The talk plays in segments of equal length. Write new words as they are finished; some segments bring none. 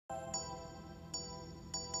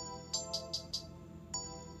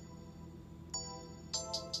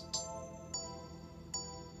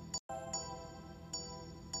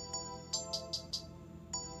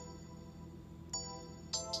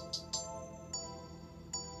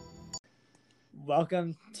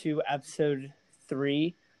welcome to episode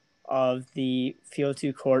 3 of the Field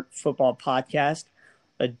to Court football podcast.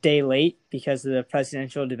 A day late because of the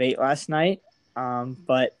presidential debate last night.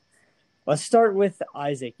 But let's start with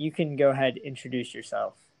Isaac. You can go ahead and introduce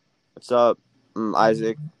yourself. What's up? I'm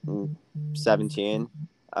Isaac. I'm 17.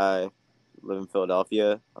 I live in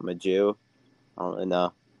Philadelphia. I'm a Jew. I don't really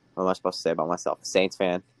know. What am I supposed to say about myself? Saints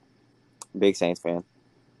fan. Big Saints fan.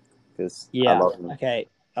 Because I love them. Okay.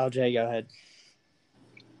 LJ, go ahead.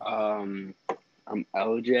 I'm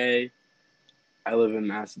LJ. I live in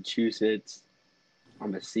Massachusetts.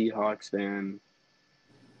 I'm a Seahawks fan.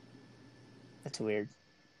 That's weird.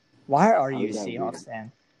 Why are you a How's that Seahawks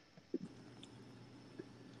fan?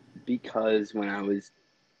 Because when I was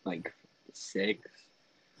like 6,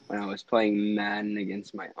 when I was playing Madden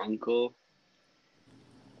against my uncle,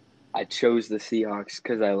 I chose the Seahawks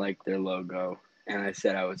because I liked their logo, and I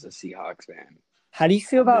said I was a Seahawks fan. How do you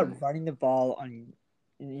feel about running the ball on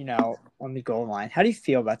the goal line? How do you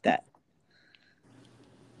feel about that?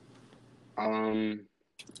 You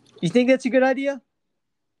think that's a good idea?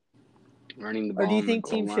 Running the ball, or do you think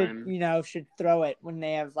teams should throw it when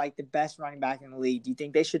they have like the best running back in the league? Do you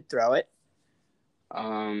think they should throw it?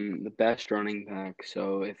 The best running back.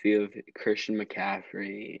 So if you have Christian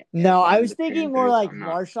McCaffrey. No, I was thinking more like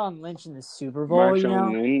Marshawn Lynch in the Super Bowl.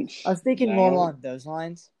 Marshawn Lynch. I was thinking more along those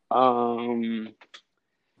lines.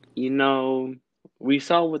 We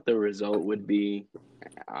saw what the result would be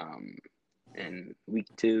in week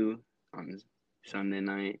 2 on Sunday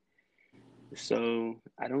night. So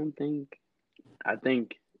I don't know.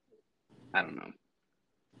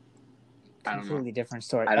 Completely different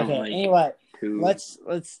story. I don't okay, like anyway, who... let's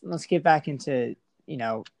get back into,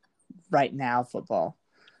 right now football.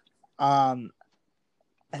 I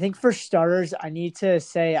think for starters, I need to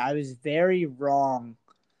say I was very wrong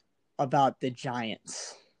about the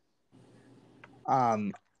Giants.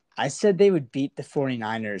 I said they would beat the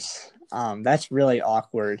 49ers. That's really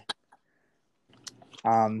awkward.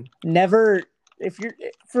 For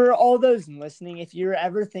all those don't, if you're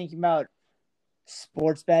ever thinking about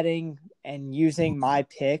sports betting and using my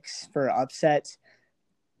picks for upsets,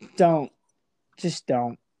 don't.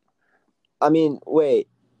 I mean, wait,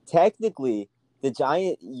 technically,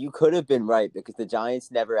 you could have been right because the Giants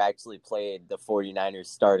never actually played the 49ers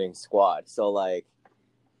starting squad. So,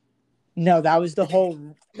 no, that was the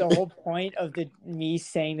whole point of me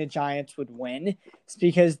saying the Giants would win. It's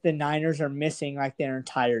because the Niners are missing like their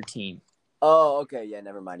entire team. Oh, okay. Yeah,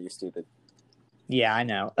 never mind. You're stupid. Yeah, I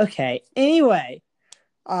know. Okay. Anyway,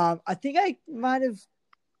 I think I might have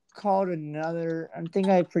called another. I think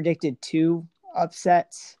I predicted 2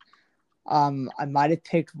 upsets. I might have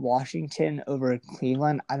picked Washington over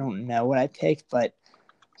Cleveland. I don't know what I picked, but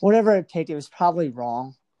whatever I picked, it was probably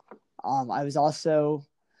wrong. I was also.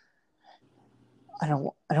 I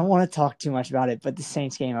don't want to talk too much about it, but the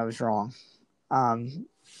Saints game I was wrong.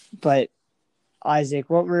 But Isaac,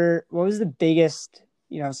 what was the biggest,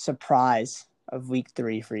 surprise of week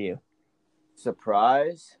 3 for you?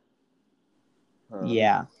 Surprise?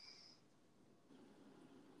 Yeah.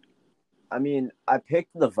 I mean, I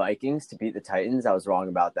picked the Vikings to beat the Titans. I was wrong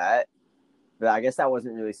about that. But I guess that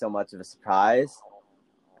wasn't really so much of a surprise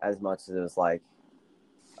as much as it was like,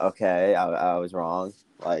 okay, I was wrong.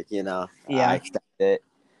 Yeah. I accept it.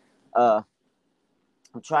 I'm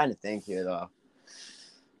trying to think here, though.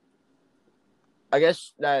 I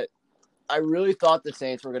guess that I really thought the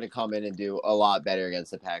Saints were going to come in and do a lot better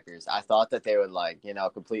against the Packers. I thought that they would,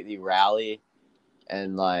 completely rally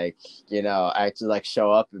and, actually,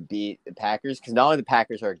 show up and beat the Packers. Because not only the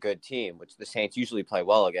Packers are a good team, which the Saints usually play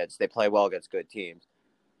well against. They play well against good teams.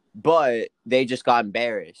 But they just got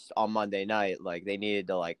embarrassed on Monday night. They needed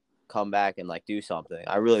to, come back and do something.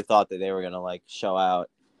 I really thought that they were gonna show out,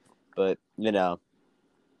 but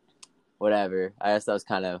whatever. I guess I was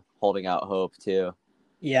kind of holding out hope too.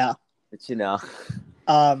 Yeah. But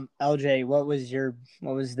LJ, what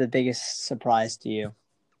was the biggest surprise to you?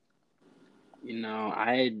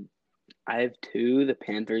 I have 2, the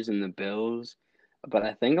Panthers and the Bills, but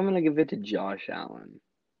I think I'm gonna give it to Josh Allen.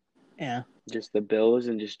 Yeah. Just the Bills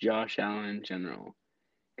and just Josh Allen in general.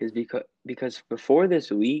 Because before this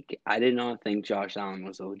week, I did not think Josh Allen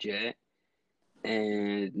was legit.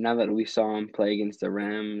 And now that we saw him play against the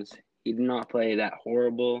Rams, he did not play that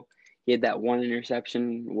horrible. He had that one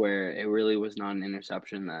interception where it really was not an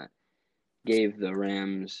interception that gave the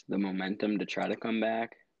Rams the momentum to try to come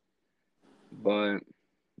back. But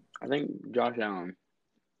I think Josh Allen.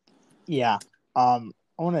 Yeah. I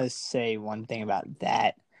want to say one thing about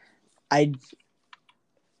that.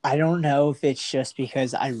 I don't know if it's just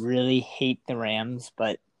because I really hate the Rams,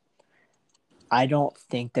 but I don't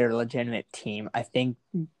think they're a legitimate team. I think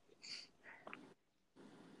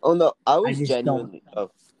Oh no, I I was just genuinely. Oh,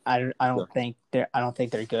 I Sure. don't think they're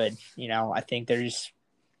good. I think they're just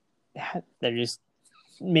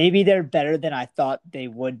maybe they're better than I thought they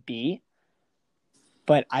would be,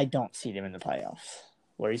 but I don't see them in the playoffs.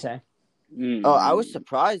 What are you saying? Oh, I was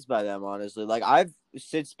surprised by them, honestly. Like I've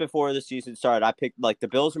since before the season started, I picked like the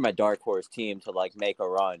Bills are my dark horse team to like make a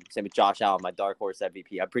run. Same with Josh Allen, my dark horse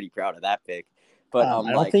MVP. I'm pretty proud of that pick. But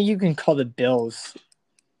I don't think you can call the Bills.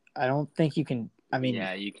 I don't think you can. I mean,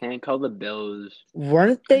 Yeah, you can't call the Bills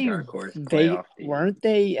weren't a they dark horse playoff team. weren't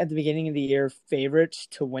they at the beginning of the year favorites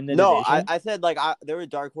to win the no, division? I said like they were a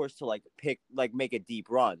dark horse to like pick like make a deep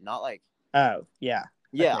run, not like Oh yeah,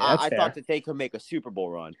 yeah. okay, that's I fair. thought that they could make a Super Bowl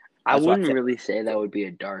run. I That's what I wouldn't said. really say that would be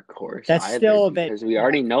a dark horse That's either, still a bit because we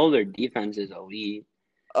already know their defense is elite.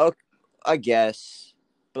 I guess,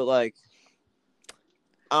 but like.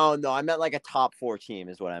 Oh no, I meant like a top 4 team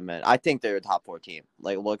is what I meant. I think they're a top 4 team.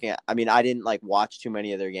 Like looking at, I mean, I didn't like watch too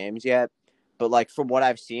many of their games yet, but like from what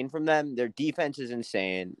I've seen from them, their defense is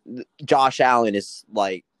insane. Josh Allen is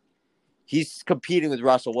like, he's competing with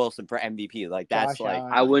Russell Wilson for MVP. Like that's Josh like,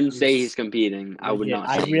 Allen I wouldn't is say he's competing. I would legit. not.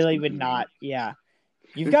 I say he's really would competing. not. Yeah,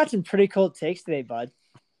 you've got some pretty cool takes today, bud.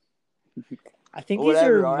 I think these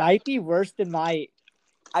Whatever, all right. might be worse than my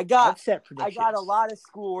I got upset predictions. a lot of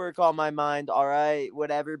schoolwork on my mind. All right,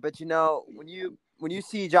 whatever. But when you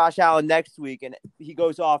see Josh Allen next week and he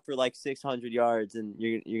goes off for like 600 yards, and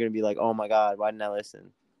you're gonna be like, oh my god, why didn't I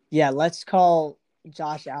listen? Yeah, let's call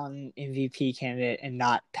Josh Allen MVP candidate and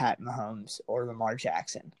not Pat Mahomes or Lamar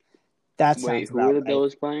Jackson. That sounds Wait, who about are the right.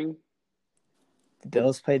 Bills playing? The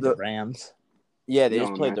Bills played the Rams. Yeah, they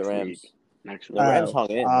just played the Rams. Week. Next week. The Rams hung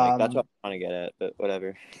in. Like that's what I'm trying to get at. But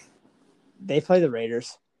whatever. They play the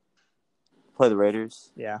Raiders. Play the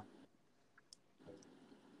Raiders. Yeah.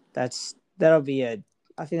 That'll be a good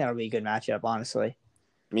matchup, honestly.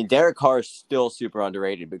 I mean, Derek Carr is still super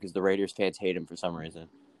underrated because the Raiders fans hate him for some reason.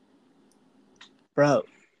 Bro,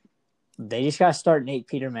 they just got to start Nate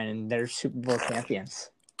Peterman and they're Super Bowl champions.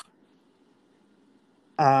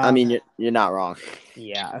 I mean, you're not wrong.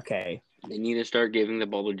 Yeah, okay. They need to start giving the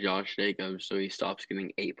ball to Josh Jacobs so he stops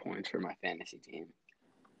getting 8 points for my fantasy team.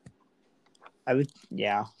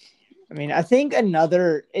 Yeah. I mean, I think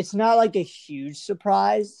it's not like a huge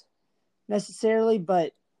surprise necessarily,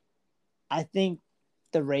 but I think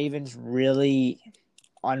the Ravens really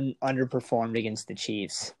underperformed against the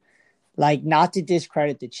Chiefs. Like, not to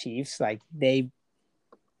discredit the Chiefs, like they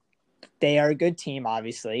are a good team,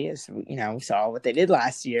 obviously, as we saw what they did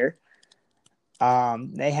last year.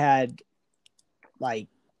 They had like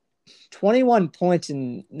 21 points I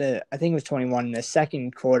think it was 21 in the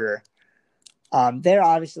second quarter. They're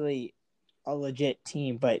obviously a legit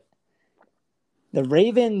team, but the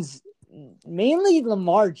Ravens, mainly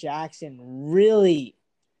Lamar Jackson, really,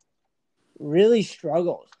 really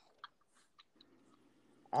struggled.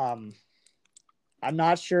 I'm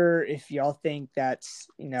not sure if y'all think that's,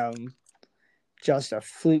 just a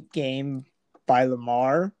fluke game by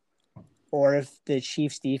Lamar or if the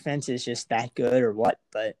Chiefs defense is just that good or what,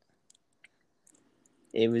 but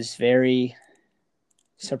it was very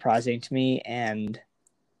surprising to me and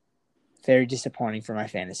very disappointing for my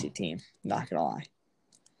fantasy team. Not gonna lie.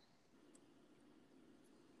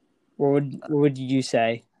 What would you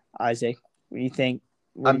say, Isaac? What do you think?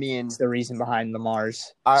 What's the reason behind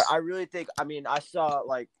Lamar's? I really think. I mean, I saw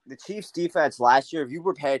like the Chiefs' defense last year. If you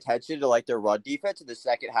were paying attention to like their run defense in the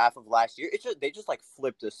second half of last year, they just like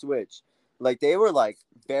flipped a switch. Like they were like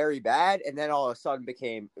very bad, and then all of a sudden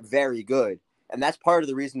became very good. And that's part of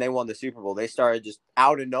the reason they won the Super Bowl. They started just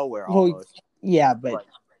out of nowhere almost. Well, yeah, but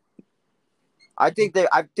I think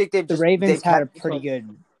the Ravens had a pretty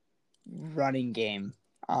good running game.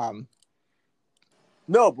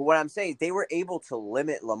 No, but what I'm saying, they were able to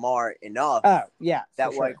limit Lamar enough. Oh, yeah.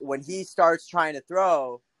 That like when he starts trying to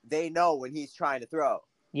throw, they know when he's trying to throw.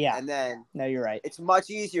 Yeah. And then no, you're right. It's much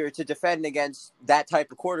easier to defend against that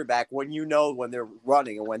type of quarterback when you know when they're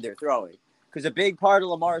running and when they're throwing. Because a big part of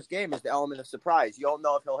Lamar's game is the element of surprise. You don't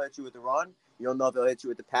know if he'll hit you with the run. You don't know if he'll hit you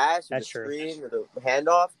with the pass or the screen or the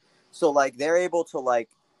handoff. So like they're able to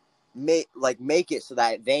make it so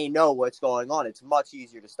that they know what's going on. It's much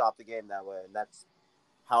easier to stop the game that way, and that's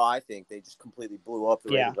how I think they just completely blew up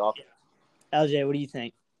the Ravens offense. LJ, what do you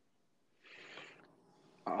think?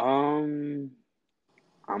 I'm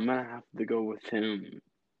gonna have to go with him.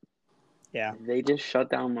 Yeah. They just shut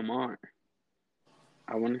down Lamar.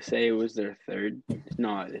 I want to say it was their third.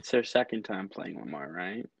 No, it's their second time playing Lamar,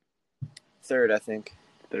 right? Third, I think.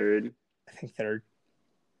 Third. I think third.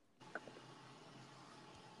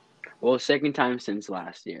 Well, second time since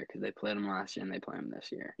last year because they played him last year and they play him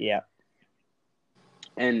this year. Yeah.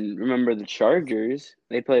 And remember the Chargers,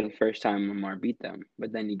 they played the first time Lamar beat them,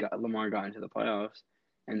 but then Lamar got into the playoffs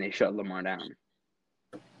and they shut Lamar down.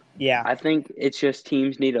 Yeah. I think it's just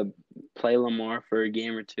teams need to play Lamar for a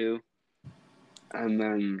game or two, and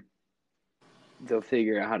then they'll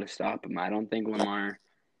figure out how to stop him. I think Lamar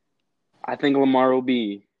will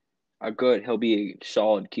be he'll be a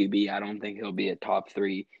solid QB. I don't think he'll be a top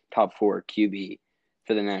 3, top 4 QB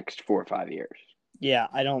for the next 4 or 5 years. Yeah,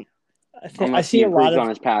 I don't. I Unless see he a lot improves of on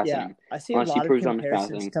his passing. Yeah, I see Unless a he lot of improves on his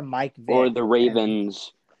comparisons passing. to Mike Vick. Or the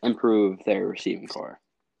Ravens improve their receiving core.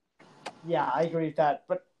 Yeah, I agree with that.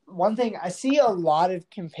 But one thing, I see a lot of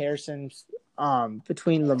comparisons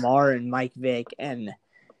between Lamar and Mike Vick, and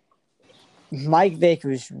Mike Vick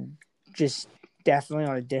was just definitely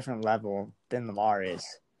on a different level than Lamar is.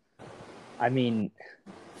 I mean,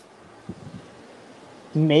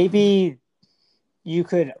 maybe you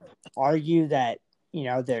could argue that,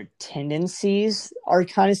 their tendencies are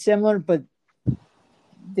kind of similar, but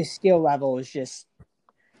the skill level is just,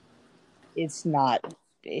 it's not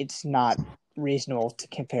reasonable to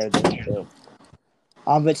compare the two.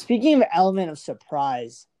 But speaking of element of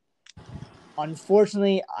surprise,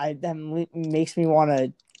 unfortunately, that makes me want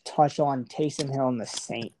to touch on Taysom Hill and the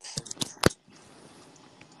Saints.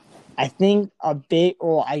 I think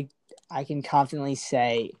I can confidently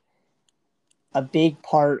say a big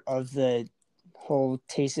part of the whole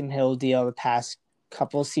Taysom Hill deal the past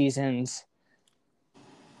couple seasons,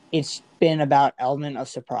 it's been about element of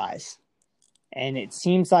surprise. And it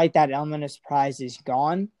seems like that element of surprise is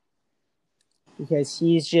gone because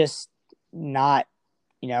he's just not,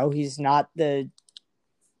 he's not the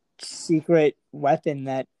secret weapon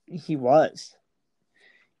that he was.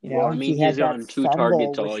 He's had gotten that 2 fumble,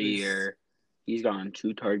 targets all which was- year. He's gotten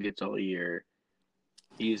 2 targets all year.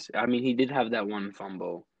 He did have that one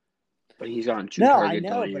fumble, but he's gotten 2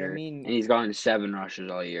 targets all year. And he's gotten 7 rushes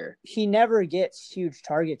all year. He never gets huge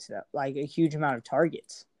targets, though, like a huge amount of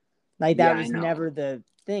targets. Like, that was never the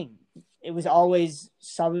thing. It was always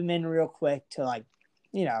sub him in real quick to,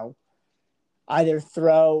 either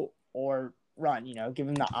throw or run, give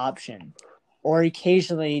him the option. Or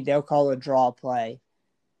occasionally they'll call a draw play.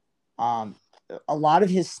 A lot of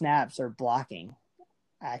his snaps are blocking,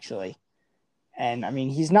 actually. And,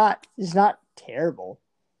 he's not terrible.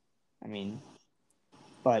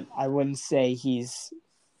 But I wouldn't say he's,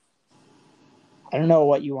 I don't know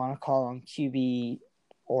what you want to call him, QB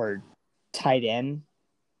or tight end.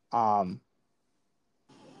 Because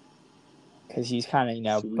he's kind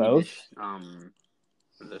of, both.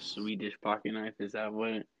 The Swedish pocket knife, is that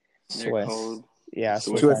what they're Swiss. called? Yeah,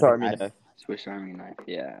 Swiss Army knife. Swiss Army knife.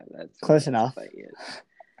 Yeah, that's close enough.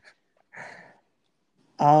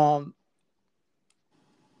 And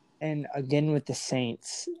again with the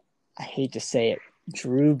Saints, I hate to say it,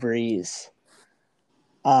 Drew Brees.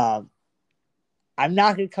 I'm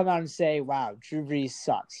not going to come out and say, wow, Drew Brees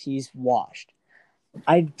sucks. He's washed.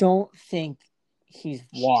 I don't think he's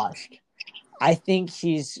washed. I think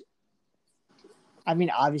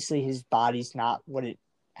obviously his body's not what it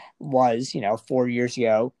was, 4 years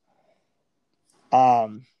ago.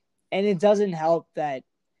 And it doesn't help that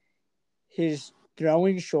his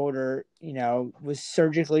throwing shoulder, was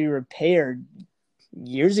surgically repaired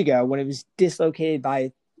years ago when it was dislocated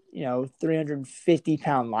by,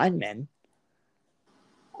 350-pound linemen.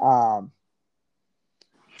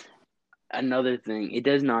 Another thing, it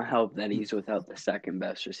does not help that he's without the second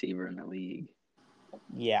best receiver in the league.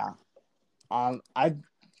 Yeah. I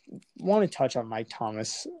want to touch on Mike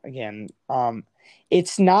Thomas again.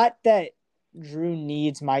 It's not that Drew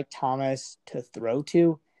needs Mike Thomas to throw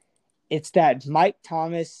to. It's that Mike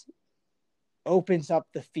Thomas opens up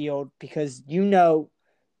the field because the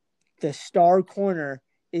star corner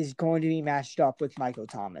is going to be matched up with Michael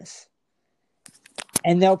Thomas.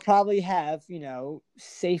 And they'll probably have,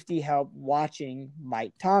 safety help watching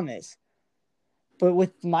Mike Thomas. But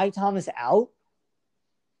with Mike Thomas out,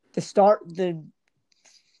 the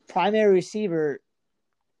primary receiver,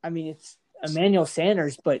 it's Emmanuel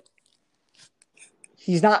Sanders, but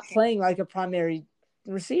he's not playing like a primary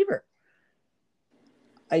receiver.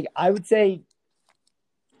 I would say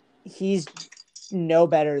he's no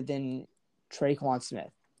better than Traquan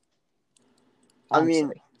Smith.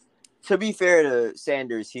 Honestly. To be fair to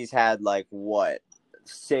Sanders, he's had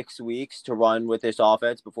 6 weeks to run with this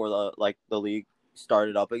offense before the league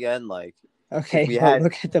started up again. Look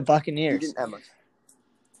at the Buccaneers.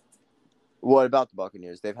 What about the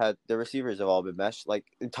Buccaneers? They've had the receivers have all been meshed.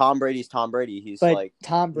 Tom Brady's Tom Brady. He's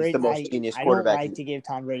Tom Brady. He's the most genius quarterback. I don't like to give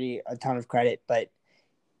Tom Brady a ton of credit, but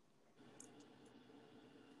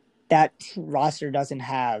that roster doesn't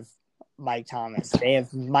have Mike Thomas. They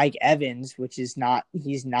have Mike Evans, which is not –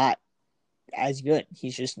 he's not as good.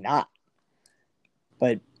 He's just not.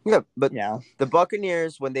 But Yeah, but you know, the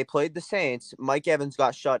Buccaneers, when they played the Saints, Mike Evans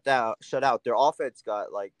got shut out. Their offense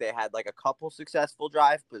got like they had like a couple successful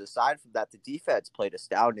drives, but aside from that, the defense played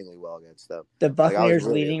astoundingly well against them. the Like, I was Buccaneers'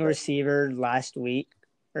 really leading impressed. receiver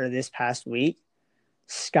this past week,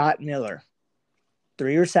 Scott Miller,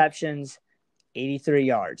 3 receptions, 83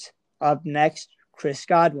 yards. Up next, Chris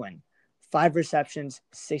Godwin, 5 receptions,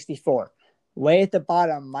 64. Way at the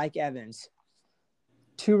bottom, Mike Evans,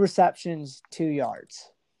 2 receptions, 2 yards.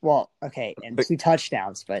 Well, okay, and 2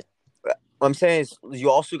 touchdowns, but What I'm saying is you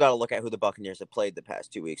also got to look at who the Buccaneers have played the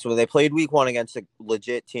past 2 weeks. So when they played week 1 against a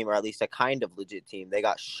legit team, or at least a kind of legit team, they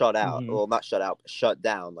got shut out. Mhm. Well, not shut out, but shut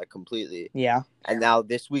down like completely. yeah, And now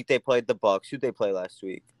this week they played the Bucs. Who'd they play last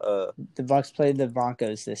week? the Bucs played the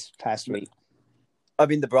Broncos this past week. I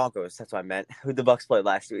mean the Broncos. That's what I meant. Who'd the Bucs play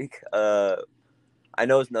last week? I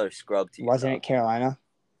know it's another scrub team. Wasn't it Carolina?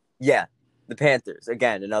 Yeah, the Panthers.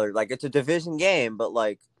 Again, another like it's a division game, but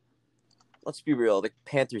like let's be real, the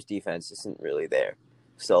Panthers defense isn't really there.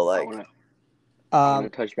 So like I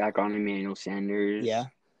want to touch back on Emmanuel Sanders. Yeah.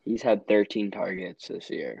 He's had 13 targets this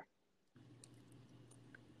year.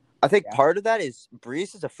 I think part of that is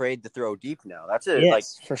Brees is afraid to throw deep now. That's it.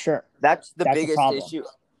 Yes, Like for sure. that's the That's a biggest problem. issue.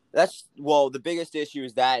 The biggest issue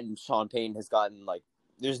is that, and Sean Payton has gotten like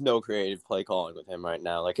there's no creative play calling with him right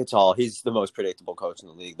now. Like he's the most predictable coach in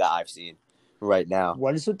the league that I've seen right now.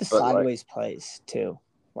 What is with the But, like- sideways plays too?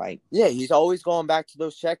 Like, Yeah, he's always going back to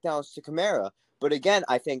those checkdowns to Kamara. But again,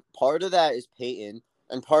 I think part of that is Peyton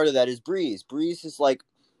and part of that is Breeze. Breeze is like,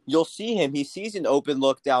 you'll see him. He sees an open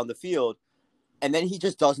look down the field, and then he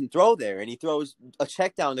just doesn't throw there. And he throws a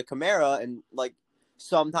check down to Kamara, and, like,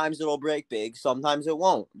 sometimes it'll break big, sometimes it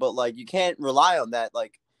won't. But, like, you can't rely on that,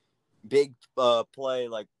 like, big play,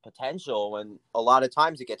 like, potential when a lot of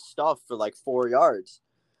times it gets stuffed for, like, 4 yards.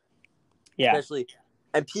 yeah, Especially,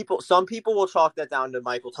 and some people will chalk that down to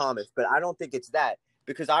Michael Thomas, but I don't think it's that.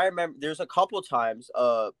 Because I remember there's a couple times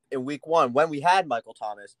in week 1 when we had Michael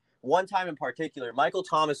Thomas. One time in particular, Michael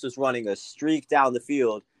Thomas was running a streak down the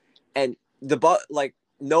field, and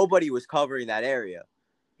nobody was covering that area.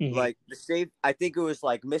 Mhm. Like I think it was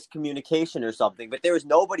like miscommunication or something, but there was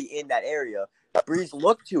nobody in that area. Breeze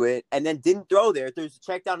looked to it and then didn't throw there. There's a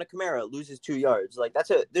check down to Kamara, loses 2 yards. Like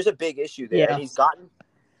there's a big issue there, Yeah. and he's gotten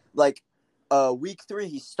like week 3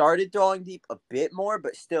 he started throwing deep a bit more,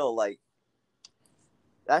 but still like.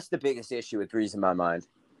 That's the biggest issue with Breeze in my mind.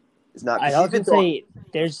 It's not. I often say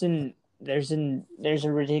there's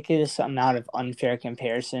a ridiculous amount of unfair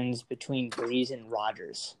comparisons between Breeze and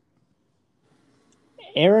Rodgers.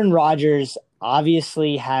 Aaron Rodgers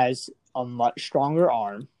obviously has a much stronger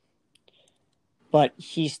arm, but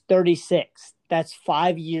he's 36. That's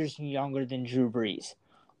 5 years younger than Drew Brees.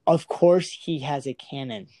 Of course, he has a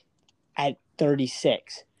cannon at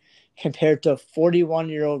 36 compared to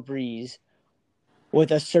 41-year-old Breeze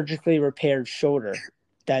with a surgically repaired shoulder.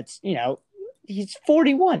 That's, he's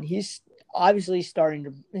 41. He's obviously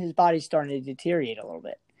his body's starting to deteriorate a little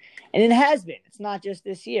bit. And it has been. It's not just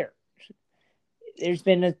this year. There's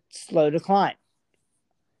been a slow decline.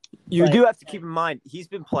 You do have to keep in mind, he's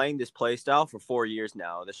been playing this play style for 4 years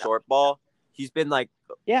now. The short ball, he's been like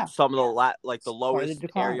some of the lowest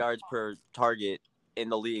air yards per target in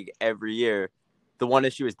the league every year. The one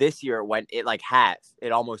issue is this year when it like halves.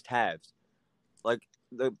 It almost halves. Like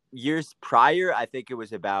the years prior, I think it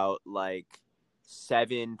was about like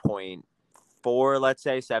 7.4, let's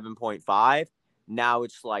say 7.5. Now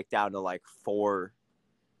it's like down to like 4,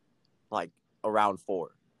 like around 4.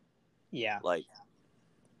 Yeah. Like.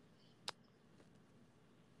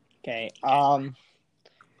 Okay. I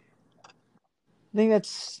think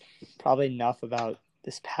that's probably enough about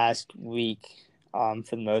this past week. For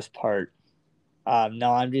the most part.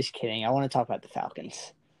 No, I'm just kidding. I want to talk about the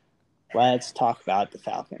Falcons. Let's talk about the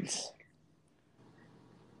Falcons.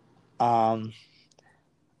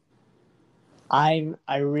 I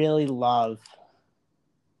really love,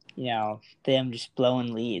 them just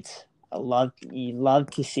blowing leads. You love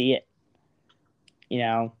to see it.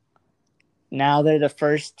 Now they're the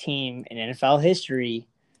first team in NFL history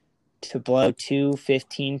to blow 2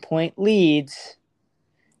 15-point leads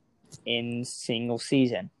in single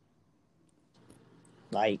season.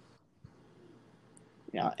 Like,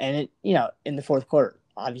 and in the fourth quarter,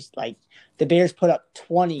 obviously, like the Bears put up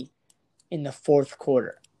 20 in the fourth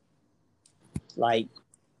quarter. Like,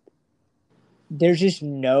 there's just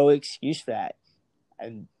no excuse for that.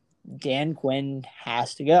 And Dan Quinn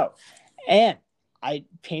has to go. And it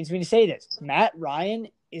pains me to say this, Matt Ryan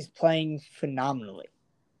is playing phenomenally.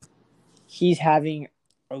 he's having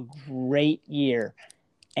a great year,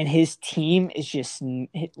 and his team is just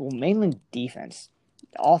mainly defense.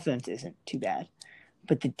 The offense isn't too bad,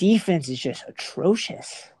 but the defense is just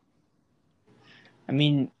atrocious. I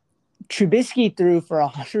mean, Trubisky threw for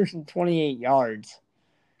 128 yards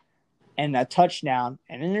and a touchdown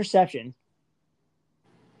and an interception,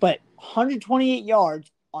 but 128 yards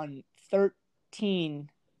on 13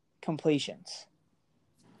 completions.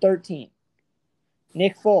 13.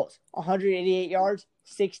 Nick Foles, 188 yards,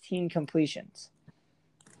 16 completions,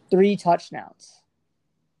 3 touchdowns.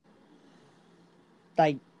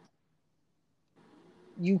 Like,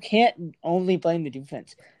 you can't only blame the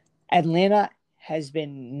defense. Atlanta has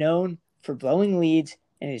been known for blowing leads,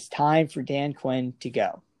 and it's time for Dan Quinn to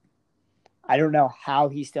go. I don't know how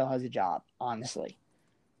he still has a job, honestly.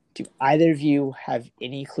 Do either of you have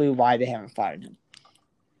any clue why they haven't fired him?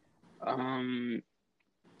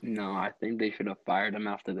 No, I think they should have fired him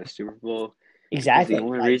after the Super Bowl. Exactly. The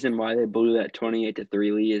only reason why they blew that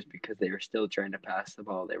 28-3 lead is because they were still trying to pass the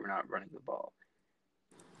ball. They were not running the ball.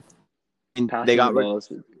 They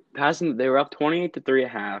were up 28-3 at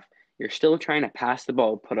half. You're still trying to pass the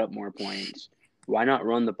ball, put up more points. Why not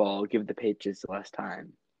run the ball, give the Patriots less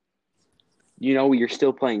time? You're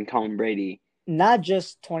still playing Tom Brady. Not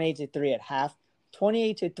just 28-3 at half,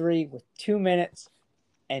 28-3 with 2 minutes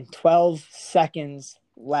and 12 seconds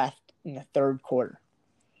left in the third quarter.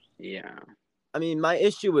 Yeah. I mean, my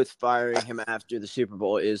issue with firing him after the Super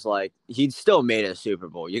Bowl is, like, he'd still made a Super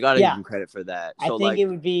Bowl. You got to give him credit for that. So, I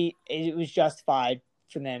think it was justified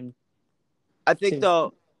for them. I think,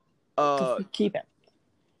 though, to keep it.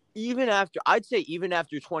 Even after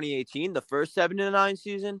 2018, the first 7-9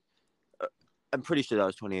 season, I'm pretty sure that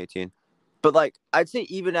was 2018. But, like, I'd say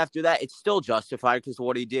even after that, it's still justified because of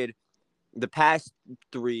what he did the past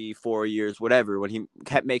 3-4 years, whatever, when he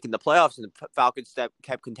kept making the playoffs and the Falcons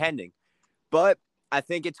kept contending. But I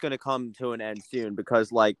think it's going to come to an end soon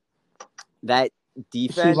because, like, that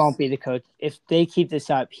defense. He won't be the coach. If they keep this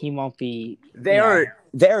up, he won't be. They're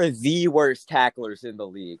the worst tacklers in the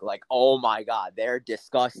league. Like, oh my God, they're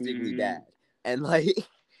disgustingly bad. And, like,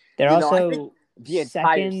 they're also the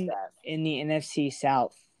second staff in the NFC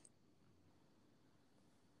South.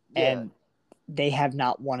 Yeah. And they have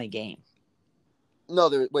not won a game. No,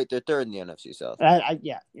 they're third in the NFC South.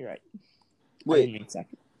 Yeah, you're right. Wait,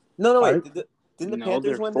 second. No, wait. Didn't the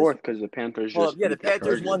Panthers win fourth because the Panthers just the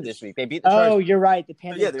Panthers won this week. They beat the Chargers. Oh, you're right. The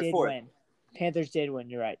Panthers did fourth. win. Panthers did win.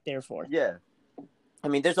 You're right. They're fourth. Yeah. I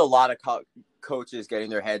mean, there's a lot of coaches getting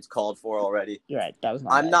their heads called for already. You're right. That was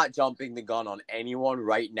I'm not jumping the gun on anyone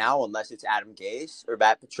right now unless it's Adam Gase or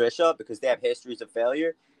Matt Patricia because they have histories of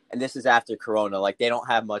failure. And this is after Corona. Like, they don't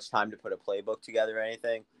have much time to put a playbook together or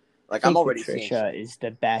anything. Like, I'm already seeing Patricia is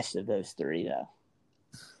the best of those three, though.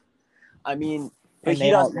 I mean, but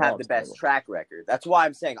he doesn't have the best track record. That's why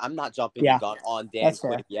I'm saying I'm not jumping the gun on Dan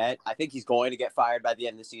Quinn yet. I think he's going to get fired by the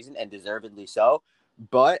end of the season, and deservedly so.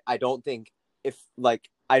 But I don't think they're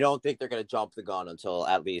going to jump the gun until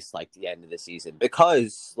at least, like, the end of the season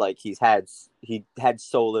because, like, he had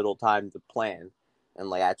so little time to plan and,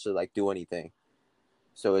 like, actually, like, do anything.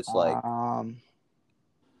 So it's like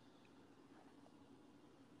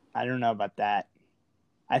I don't know about that.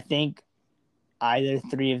 I think either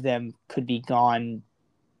three of them could be gone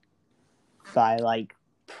by, like,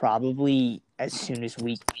 probably as soon as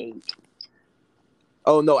week 8.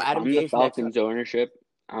 Oh, no, Adam Gase. The Falcons ownership,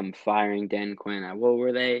 I'm firing Dan Quinn. What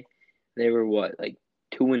were they? They were what, like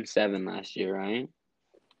 2-7 last year, right?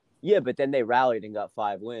 Yeah, but then they rallied and got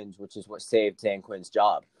 5 wins, which is what saved Dan Quinn's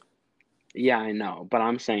job. Yeah, I know. But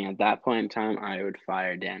I'm saying at that point in time, I would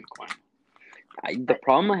fire Dan Quinn. The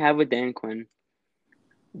problem I have with Dan Quinn,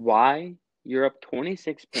 why you're up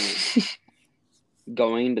 26 points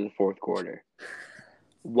going into the fourth quarter.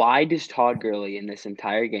 Why does Todd Gurley in this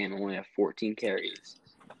entire game only have 14 carries?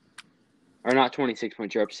 Or not 26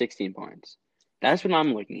 points, you're up 16 points. That's what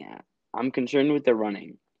I'm looking at. I'm concerned with the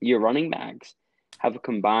running. Your running backs have a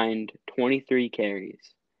combined 23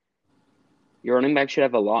 carries. Your running back should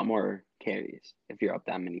have a lot more carries if you're up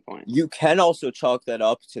that many points. You can also chalk that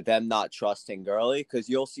up to them not trusting Gurley because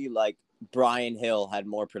you'll see, like, Brian Hill had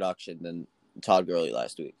more production than Todd Gurley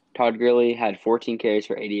last week. Todd Gurley had 14 carries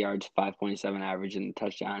for 80 yards, 5.7 average in the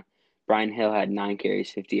touchdown. Brian Hill had 9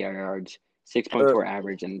 carries, 50 yards, 6.4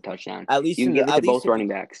 average in the touchdown. At least you can give it to both running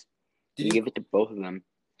backs. You can give it to both of them.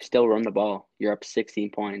 Still run the ball. You're up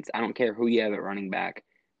 16 points. I don't care who you have at running back.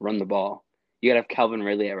 Run the ball. You got to have Calvin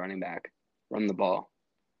Ridley at running back. Run the ball.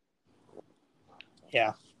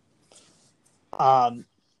 Yeah.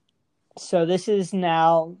 So this is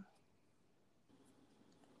now,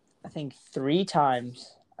 I think, 3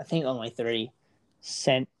 times. I think only 3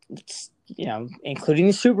 since including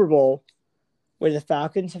the Super Bowl, where the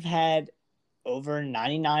Falcons have had over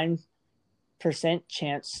 99%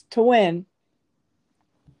 chance to win,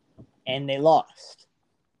 and they lost.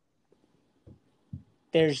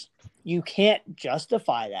 You can't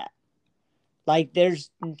justify that. Like,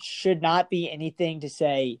 should not be anything to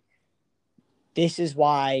say, this is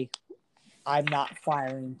why I'm not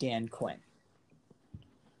firing Dan Quinn.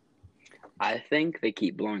 I think they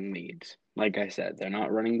keep blowing leads. Like I said, they're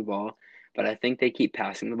not running the ball, but I think they keep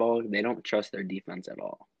passing the ball. They don't trust their defense at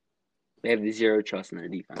all. They have zero trust in their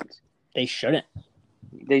defense. They shouldn't.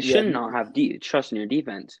 They should not have trust in your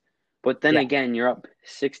defense. But then again, you're up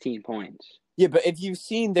 16 points. Yeah, but if you've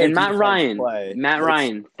seen their and Matt play,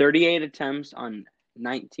 Ryan, 38 attempts on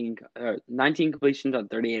 19 completions on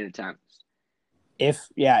 38 attempts. If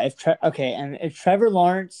Trevor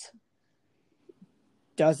Lawrence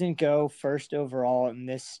doesn't go first overall in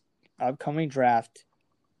this upcoming draft,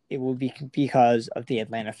 it will be because of the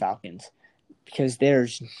Atlanta Falcons, because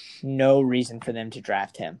there's no reason for them to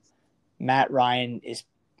draft him. Matt Ryan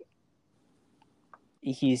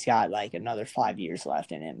he's got like another 5 years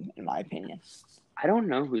left in him, in my opinion. I don't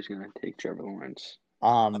know who's going to take Trevor Lawrence.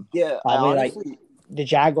 Probably honestly, the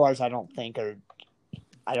Jaguars. I don't think they're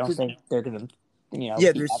going to.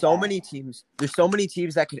 There's so many teams. There's so many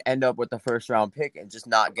teams that could end up with the first round pick and just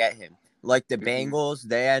not get him. Like the Bengals,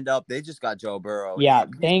 they just got Joe Burrow. Yeah,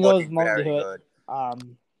 Bengals won't do it.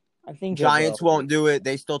 I think Giants won't do it.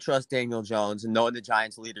 They still trust Daniel Jones, and knowing the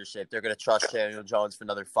Giants' leadership, they're going to trust Daniel Jones for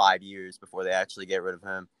another 5 years before they actually get rid of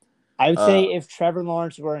him. I would say if Trevor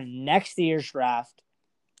Lawrence were in next year's draft,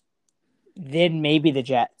 then maybe the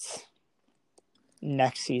Jets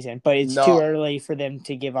next season. But it's too early for them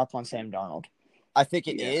to give up on Sam Darnold. I think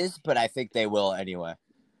it is, but I think they will anyway.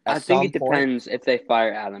 I think it depends if they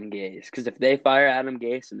fire Adam Gase. Because if they fire Adam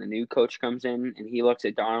Gase and the new coach comes in and he looks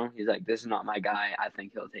at Darnold, he's like, this is not my guy. I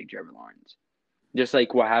think he'll take Trevor Lawrence. Just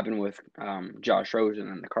like what happened with Josh Rosen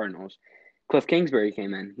and the Cardinals. Cliff Kingsbury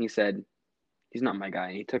came in. He said, he's not my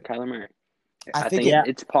guy. He took Kyler Murray. I think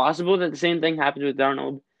it's possible that the same thing happened with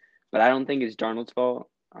Darnold, but I don't think it's Darnold's fault.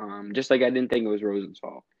 Just like I didn't think it was Rosen's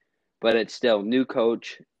fault. But it's still new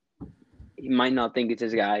coach. He might not think it's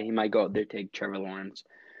his guy. He might go out there and take Trevor Lawrence.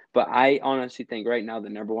 But I honestly think right now the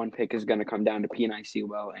number one pick is going to come down to P.N.I.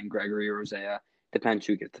 Sewell and Gregory Rosea. Depends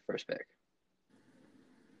who gets the first pick.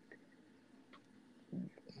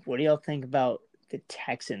 What do y'all think about the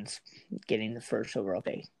Texans getting the first overall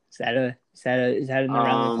pick? Is that in the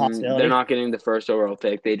realm of possibility? They're not getting the first overall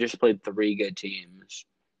pick. They just played 3 good teams.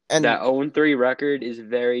 And that 0-3 record is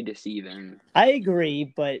very deceiving. I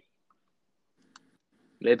agree, but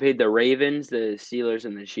they played the Ravens, the Steelers,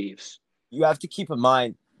 and the Chiefs. You have to keep in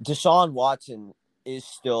mind, Deshaun Watson is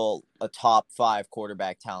still a top 5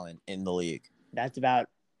 quarterback talent in the league. That's about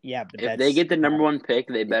But if they get the number one pick,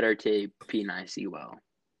 they better take P.N.I. Sewell.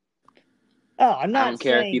 Oh, I don't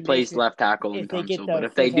care if he plays left tackle in Tunsil, but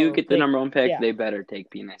if they do get the number one pick, they better take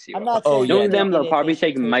P.N.I. Sewell. I'm not saying knowing them, they'll probably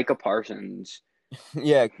take Micah Parsons.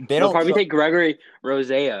 Yeah, they'll probably take Gregory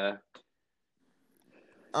Rosea.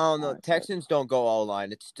 Oh no, Texans don't go all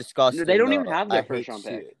line. It's disgusting. They don't even have their first round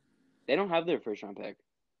pick. They don't have their first round pick.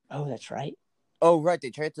 Oh, that's right. Oh, right. They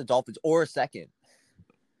traded to the Dolphins or a second.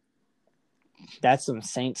 That's some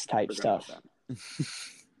Saints type stuff.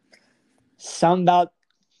 Something about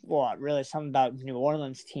New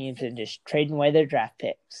Orleans teams and just trading away their draft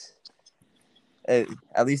picks.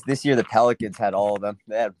 At least this year, the Pelicans had all of them.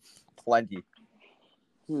 They had plenty.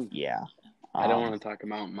 Yeah. I don't want to talk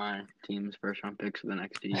about my team's first round picks for the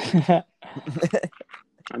next year.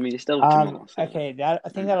 I mean, it's still okay. I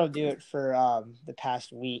think that'll do it for the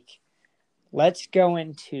past week. Let's go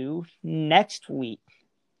into next week.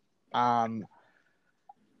 I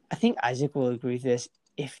think Isaac will agree with this.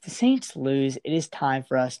 If the Saints lose, it is time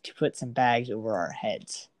for us to put some bags over our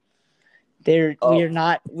heads. We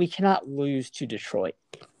cannot lose to Detroit.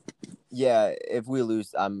 Yeah, if we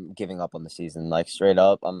lose, I'm giving up on the season. Like straight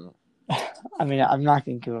up, I'm not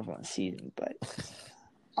going to give up on the season, but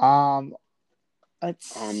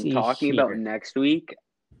let's see. Talking about next week,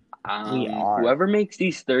 we are. Whoever makes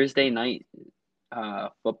these Thursday night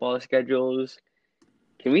football schedules,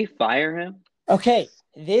 can we fire him? Okay,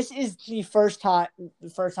 this is the first time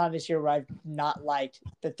this year where I've not liked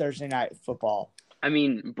the Thursday night football. I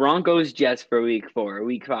mean, Broncos, Jets for week 4,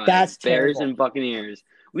 week 5. That's Bears terrible. and Buccaneers.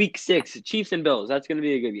 Week 6, Chiefs and Bills. That's going to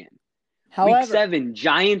be a good game. However, week 7,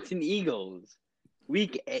 Giants and Eagles.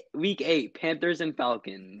 Week 8, Panthers and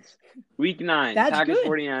Falcons. Week 9, Packers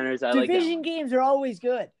 49ers. Division games are always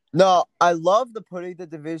good. No, I love the putting the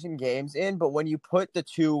division games in, but when you put the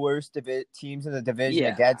two worst teams in the division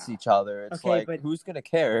Yeah. against each other, it's Okay, like but who's gonna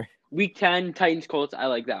care? Week 10 Titans Colts. I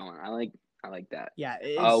like that one. I like that. yeah,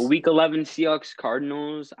 it's Week 11 Seahawks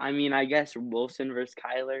Cardinals. I mean, I guess Wilson versus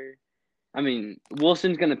Kyler. I mean,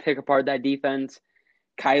 Wilson's gonna pick apart that defense.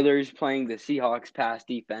 Kyler's playing the Seahawks pass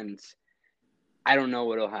defense. I don't know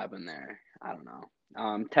what'll happen there. I don't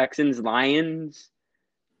know. Texans Lions.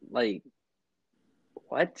 Like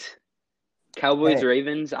what? Cowboys Hey.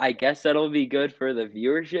 Ravens. I guess that'll be good for the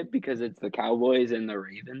viewership because it's the Cowboys and the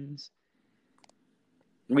Ravens.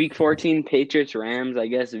 Week 14 Patriots Rams. I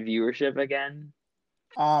guess viewership again.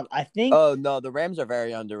 I think Oh no, the Rams are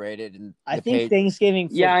very underrated, and I think Thanksgiving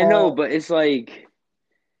football. Yeah, I know, but it's like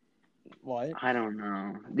what? I don't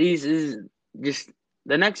know. These is just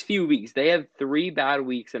the next few weeks. They have 3 bad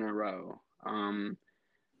weeks in a row.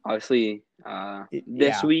 Obviously, this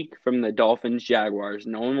Yeah. week from the Dolphins Jaguars.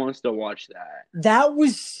 No one wants to watch that. That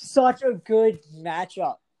was such a good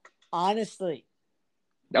matchup, honestly.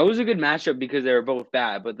 That was a good matchup because they were both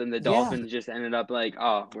bad, but then the Yeah. Dolphins just ended up like,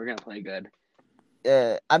 oh, we're gonna play good.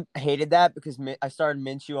 I hated that because I started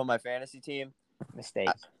Minshew on my fantasy team. Mistake.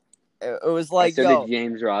 It was like, So did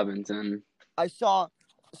James Robinson. I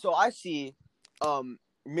see,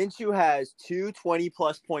 Minshew has 2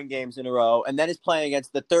 20-plus point games in a row, and then is playing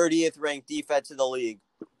against the 30th ranked defense in the league.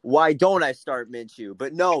 Why don't I start Minshew?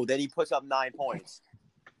 But no, then he puts up 9 points.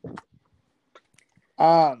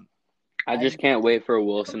 I just can't wait for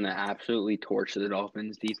Wilson to absolutely torch the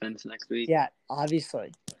Dolphins defense next week. Yeah,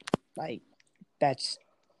 obviously. Like, that's,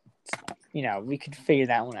 we could figure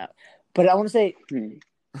that one out. But I want to say,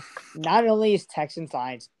 not only is Texans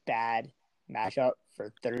Lions bad matchup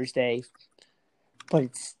for Thursday, but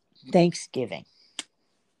it's Thanksgiving.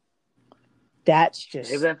 That's just.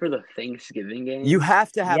 Save that for the Thanksgiving game. You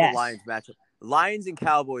have to have Yes. a Lions matchup. Lions and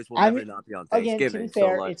Cowboys will never not be on Thanksgiving. Again, to be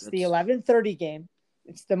fair, it's the 11:30 game.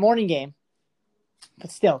 It's the morning game.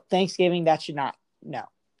 But still, Thanksgiving, that should not. No,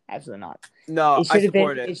 absolutely not. No, It should I have been.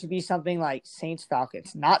 support it. It should be something like Saints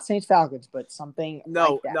Falcons, not Saints Falcons, but something.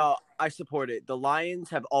 No, like that. no, I support it. The Lions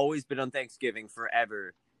have always been on Thanksgiving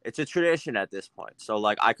forever. It's a tradition at this point. So,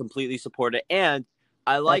 like, I completely support it. And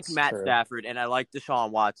I like That's Matt true. Stafford and I like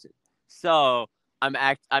Deshaun Watson. So, I'm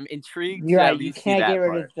intrigued. You're to right. at You least see can't that get rid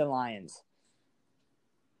part. of the Lions.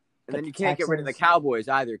 And then But you can't get rid of the Texans- Cowboys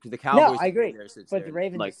either because the Cowboys. I agree. have been there since But they're, the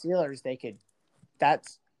Ravens like, and Steelers, they could.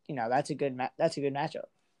 That's a good matchup.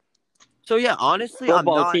 So yeah, honestly,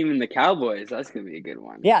 football I'm not. team and the Cowboys. That's gonna be a good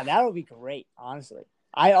one. Yeah, that would be great. Honestly,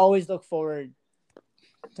 I always look forward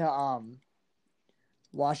to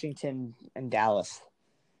Washington and Dallas.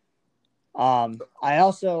 I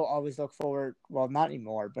also always look forward. Well, not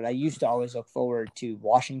anymore, but I used to always look forward to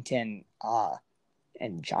Washington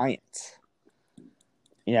and Giants.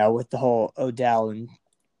 With the whole Odell and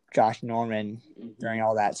Josh Norman during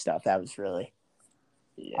all that stuff, that was really.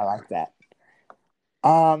 I like that.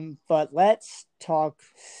 But let's talk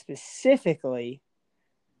specifically.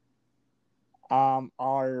 I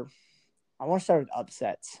want to start with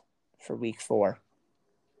upsets for week 4.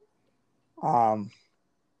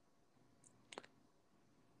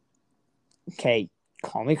 Okay,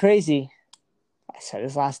 call me crazy. I said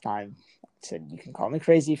this last time. I said you can call me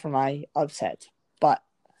crazy for my upset, but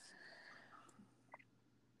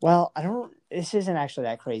this isn't actually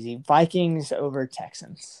that crazy. Vikings over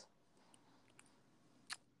Texans.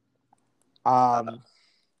 I've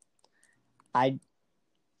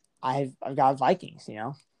got Vikings,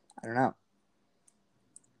 I don't know.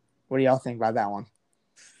 What do y'all think about that one?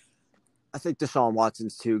 I think Deshaun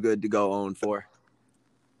Watson's too good to go 0-4.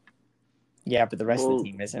 Yeah, but the rest of the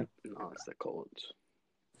team isn't. No, it's the Colts.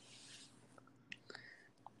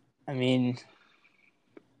 I mean,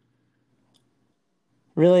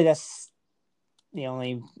 really, that's the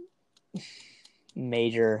only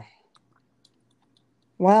major.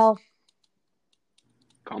 Well,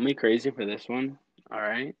 call me crazy for this one. All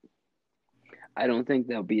right. I don't think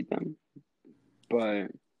they'll beat them, but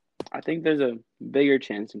I think there's a bigger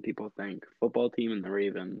chance than people think. Football team and the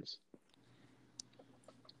Ravens.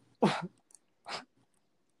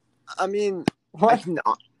 I mean, what?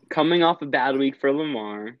 Coming off a bad week for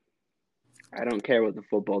Lamar. I don't care what the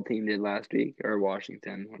football team did last week, or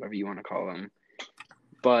Washington, whatever you want to call them.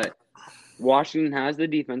 But Washington has the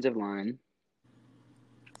defensive line.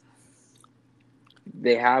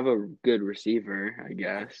 They have a good receiver, I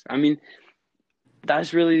guess. I mean,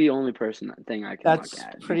 that's really the only thing I can look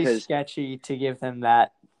at. That's pretty sketchy to give them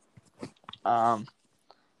that. I'm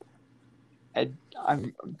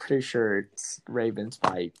pretty sure it's Ravens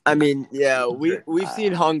by. I mean, yeah, we've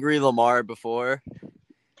seen hungry Lamar before.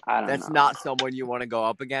 I don't That's know. not someone you want to go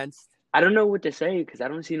up against. I don't know what to say because I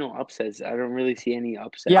don't see no upsets. I don't really see any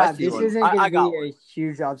upsets. Yeah, see this one. isn't I going to got be one. a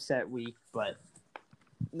huge upset week, but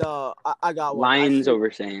No, I got one. Lions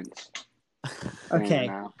over Saints. okay.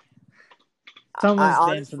 No. Someone's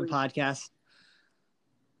I banned from the podcast.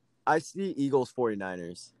 I see Eagles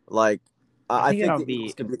 49ers. Like, I I think think that'll the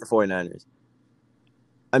Eagles be- could beat the 49ers.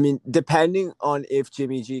 I mean, depending on if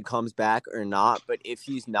Jimmy G comes back or not, but if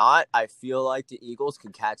he's not, I feel like the Eagles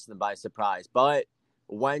could catch them by surprise. But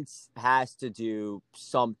Wentz has to do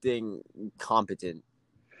something competent.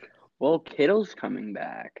 Well, Kittle's coming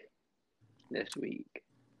back this week.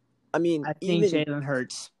 I mean, I think Jalen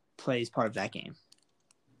Hurts plays part of that game.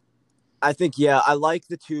 I think, yeah, I like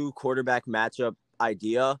the 2 quarterback matchup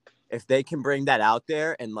idea. If they can bring that out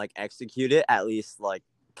there and, like, execute it at least, like,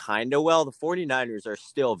 kind of well, the 49ers are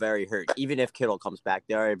still very hurt. Even if Kittle comes back,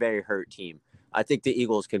 they're a very hurt team. I think the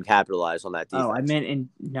Eagles can capitalize on that defense. Oh, I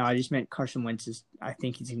just meant Carson Wentz I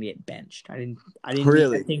think he's going to get benched. I didn't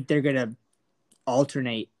Really? I think they're going to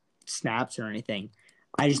alternate snaps or anything.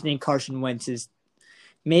 I just think Carson Wentz is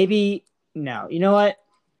maybe no. You know what?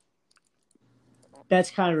 That's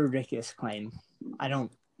kind of a ridiculous claim. I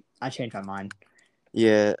changed my mind.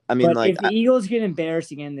 Yeah, I mean, but if the Eagles get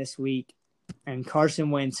embarrassed again this week and Carson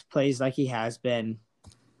Wentz plays like he has been,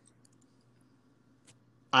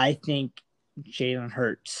 I think Jalen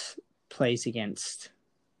Hurts plays against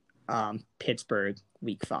Pittsburgh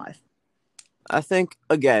week 5. I think,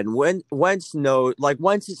 again, Wentz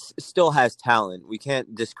still has talent. We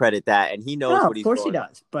can't discredit that, and he knows what he's doing. Of course he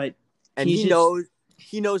does, but and he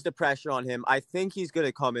knows the pressure on him. I think he's going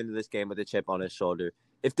to come into this game with a chip on his shoulder.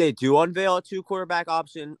 If they do unveil a 2-quarterback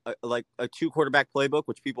option, like a 2-quarterback playbook,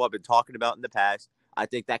 which people have been talking about in the past, I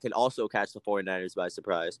think that can also catch the 49ers by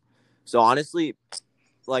surprise. So honestly,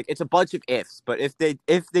 like, it's a bunch of ifs, but if they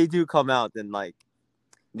do come out, then like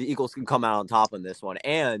the Eagles can come out on top on this one,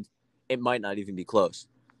 and it might not even be close.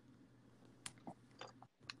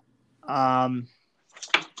 You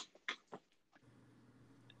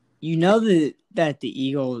know that the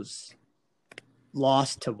Eagles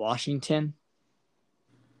lost to Washington?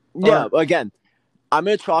 Yeah, again, I'm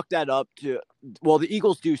going to chalk that up to, well, the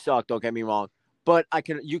Eagles do suck, don't get me wrong, but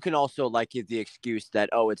you can also like give the excuse that,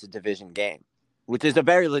 it's a division game, which is a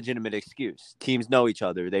very legitimate excuse. Teams know each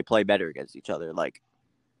other. They play better against each other. Like,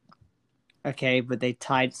 okay, but they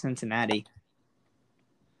tied Cincinnati.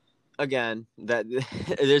 Again, that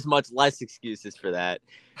there's much less excuses for that.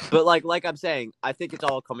 But like I'm saying, I think it's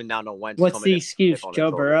all coming down to Wentz. What's the excuse?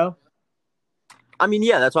 Joe Burrow? I mean,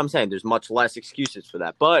 yeah, that's what I'm saying. There's much less excuses for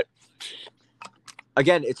that. But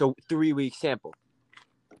again, it's a 3-week sample.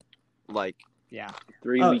 Like, yeah,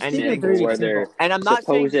 3-week sample where they're and I'm not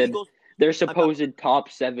saying the Eagles, their supposed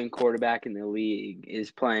top 7 quarterback in the league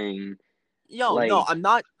is playing. No, I'm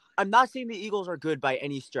not saying the Eagles are good by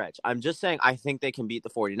any stretch. I'm just saying I think they can beat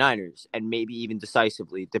the 49ers and maybe even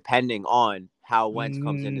decisively, depending on how Wentz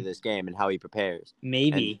comes into this game and how he prepares.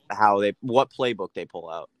 Maybe. And what playbook they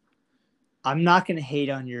pull out. I'm not going to hate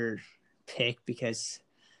on your pick because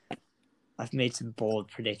I've made some bold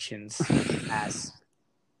predictions.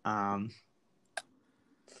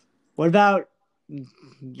 What about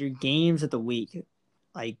your games of the week?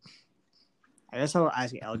 Like, I guess I'll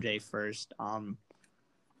ask LJ first.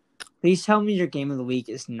 Please tell me your game of the week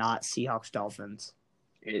is not Seahawks Dolphins.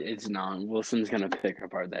 It's not. Wilson's gonna pick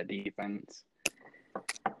apart that defense.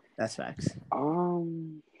 That's facts.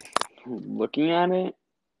 Looking at it,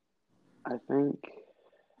 I think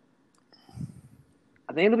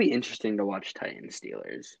it'll be interesting to watch Titans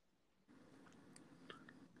Steelers.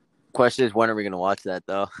 Question is, when are we gonna watch that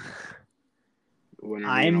though? When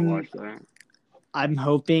are we gonna watch that? I'm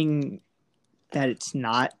hoping that it's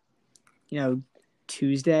not,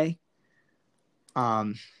 Tuesday.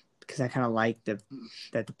 Because I kind of like that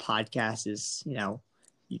the podcast is,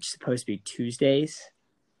 it's supposed to be Tuesdays.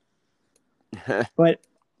 But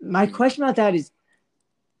my question about that is,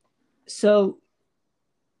 so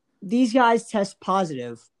these guys test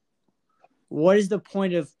positive. What is the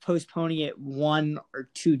point of postponing it 1 or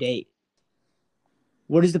 2 days?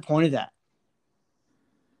 What is the point of that?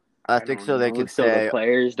 I think so they could say the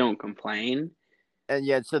players don't complain. And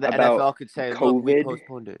yeah, so the NFL could say, look, we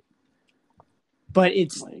postponed it. But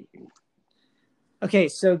it's okay.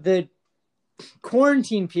 So the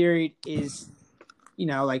quarantine period is,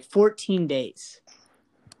 14 days.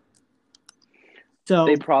 So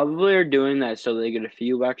they probably are doing that so they get a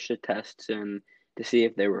few extra tests in to see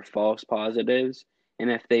if they were false positives,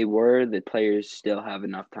 and if they were, the players still have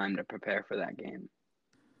enough time to prepare for that game.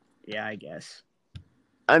 Yeah, I guess.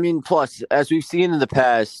 I mean, plus, as we've seen in the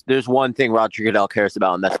past, there's one thing Roger Goodell cares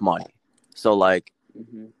about, and that's money. So,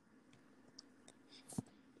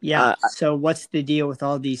 Yeah. So what's the deal with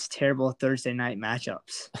all these terrible Thursday night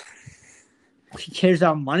matchups? Who cares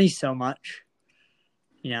about money so much?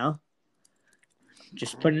 You know,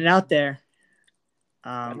 just putting it out there.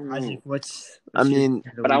 Isaac, what's I mean,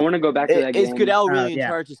 but I want to go back to that is game. Goodell really in yeah.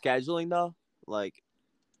 charge of scheduling though? Like,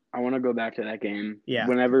 I want to go back to that game. Yeah.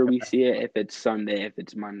 Whenever we see it, if it's Sunday, if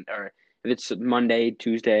it's Monday, or if it's Monday,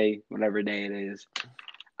 Tuesday, whatever day it is,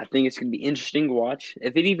 I think it's gonna be interesting to watch.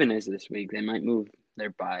 If it even is this week, they might move their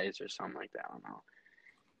buys or something like that. I don't know.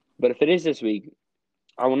 But if it is this week,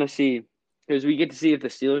 I want to see because we get to see if the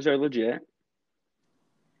Steelers are legit.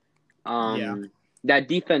 Yeah. That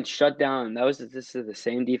defense shut down. This is the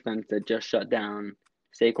same defense that just shut down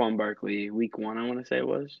Saquon Barkley week 1. I want to say it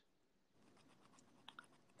was.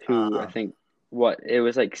 Who I think it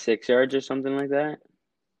was like 6 yards or something like that.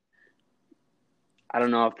 I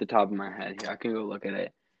don't know off the top of my head here. I can go look at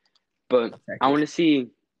it. But I want to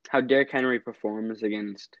see how Derrick Henry performs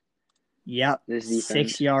against this defense.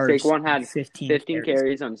 6 yards. Saquon had 15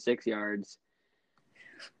 carries on 6 yards.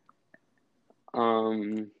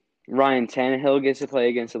 Ryan Tannehill gets to play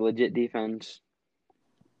against a legit defense.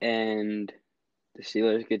 And the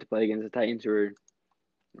Steelers get to play against the Titans, who are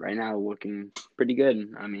right now looking pretty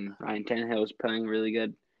good. I mean, Ryan Tannehill is playing really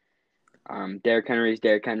good. Derrick Henry's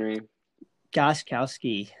Derrick Henry.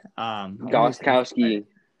 Gostkowski. Gostkowski.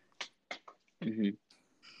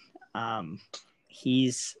 I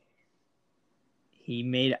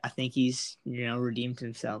think he's redeemed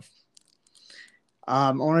himself.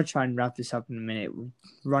 I want to try and wrap this up in a minute. We're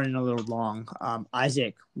running a little long.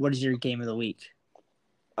 Isaac, what is your game of the week?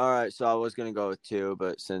 all right, so I was gonna go with 2,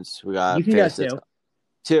 but since we got You can go 2.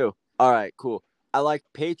 2. All right, cool. I like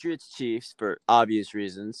Patriots Chiefs for obvious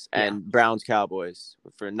reasons, and Browns Cowboys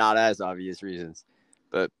for not as obvious reasons.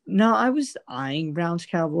 But no, I was eyeing Browns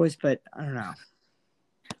Cowboys, but I don't know.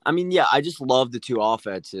 I mean, yeah, I just love the 2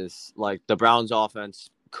 offenses. Like the Browns offense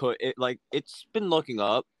it's been looking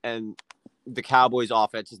up, and the Cowboys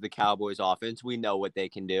offense is the Cowboys offense. We know what they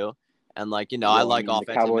can do, and I like offense.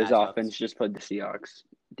 The Cowboys offense just played the Seahawks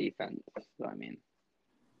defense. So I mean,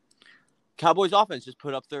 Cowboys offense just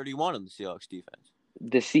put up 31 on the Seahawks defense.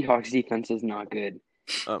 The Seahawks defense is not good.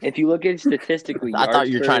 If you look at statistically, I thought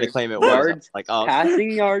you were trying to claim it was.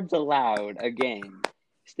 Passing yards allowed a game.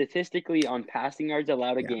 Statistically, on passing yards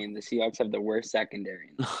allowed a game, the Seahawks have the worst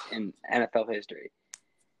secondary in NFL history.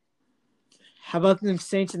 How about them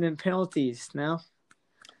Saints and them penalties? No,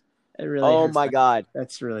 it really. My God,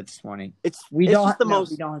 that's really disappointing. We don't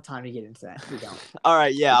have time to get into that. We don't. All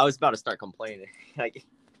right, yeah, I was about to start complaining.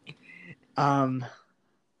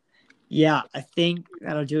 Yeah, I think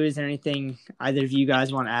that'll do it. Is there anything either of you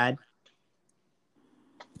guys want to add?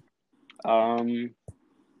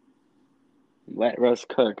 Let Russ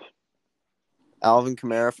cook. Alvin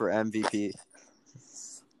Kamara for MVP.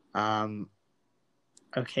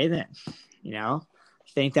 Okay then. I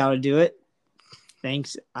think that'll do it.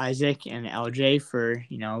 Thanks, Isaac and LJ, for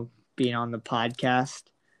being on the podcast,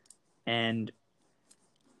 and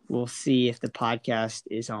we'll see if the podcast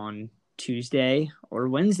is on Tuesday or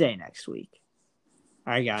Wednesday next week.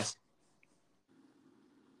 All right, guys.